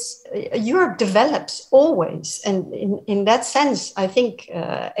yes, Europe develops always, and in that sense, I think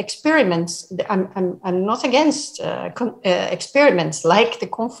experiments. I'm not against experiments like the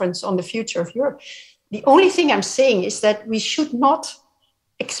Conference on the Future of Europe. The only thing I'm saying is that we should not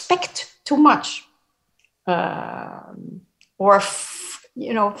expect too much,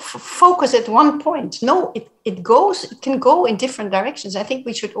 focus at one point. No, it can go in different directions. I think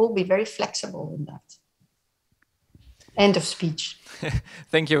we should all be very flexible in that. End of speech.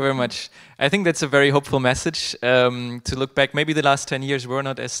 Thank you very much. I think that's a very hopeful message to look back. Maybe the last 10 years were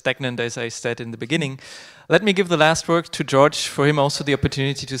not as stagnant as I said in the beginning. Let me give the last word to George, for him also the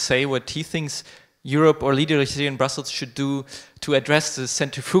opportunity to say what he thinks Europe or leaders here in Brussels should do to address the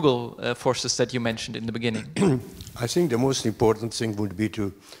centrifugal forces that you mentioned in the beginning. I think the most important thing would be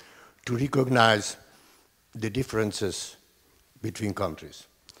to recognize the differences between countries.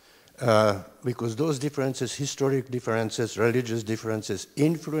 Because those differences, historic differences, religious differences,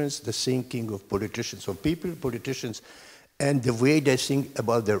 influence the thinking of politicians, politicians, and the way they think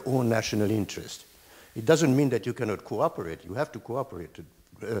about their own national interest. It doesn't mean that you cannot cooperate. You have to cooperate.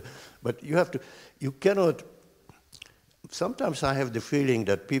 But you cannot, sometimes I have the feeling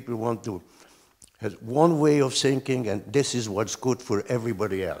that people want to have one way of thinking and this is what's good for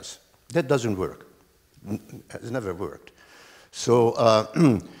everybody else. That doesn't work. It has never worked. So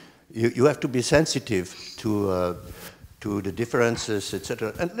you have to be sensitive to the differences,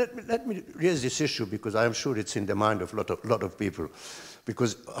 etc. And let me raise this issue because I'm sure it's in the mind of a lot of people.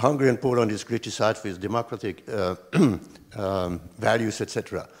 Because Hungary and Poland is criticized for its democratic values,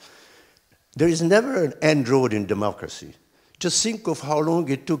 etc. There is never an end road in democracy. Just think of how long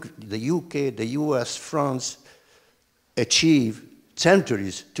it took the UK, the US, France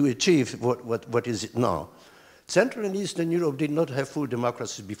centuries to achieve what is it now. Central and Eastern Europe did not have full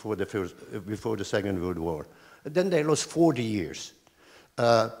democracy before the Second World War. And then they lost 40 years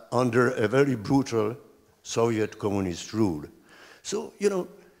under a very brutal Soviet communist rule. So,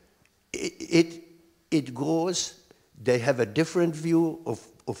 it goes, they have a different view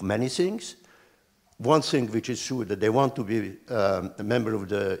of many things. One thing which is true, that they want to be a member of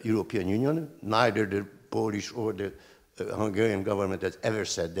the European Union. Neither the Polish or the Hungarian government has ever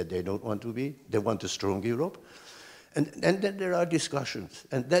said that they don't want to be. They want a strong Europe. And then there are discussions.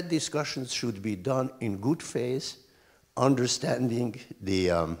 And that discussions should be done in good faith, understanding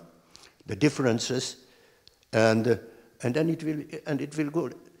the differences, and then it will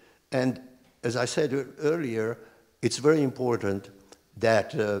go. And as I said earlier, it's very important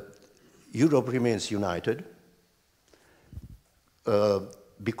that Europe remains united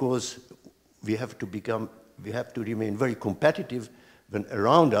because we have to remain very competitive when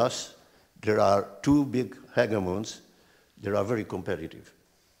around us there are two big hegemons that are very competitive.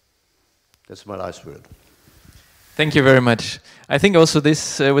 That's my last word. Thank you very much. I think also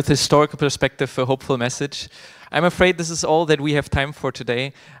this, with historical perspective, a hopeful message. I'm afraid this is all that we have time for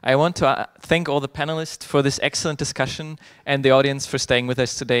today. I want to thank all the panelists for this excellent discussion and the audience for staying with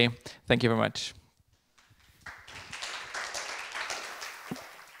us today. Thank you very much.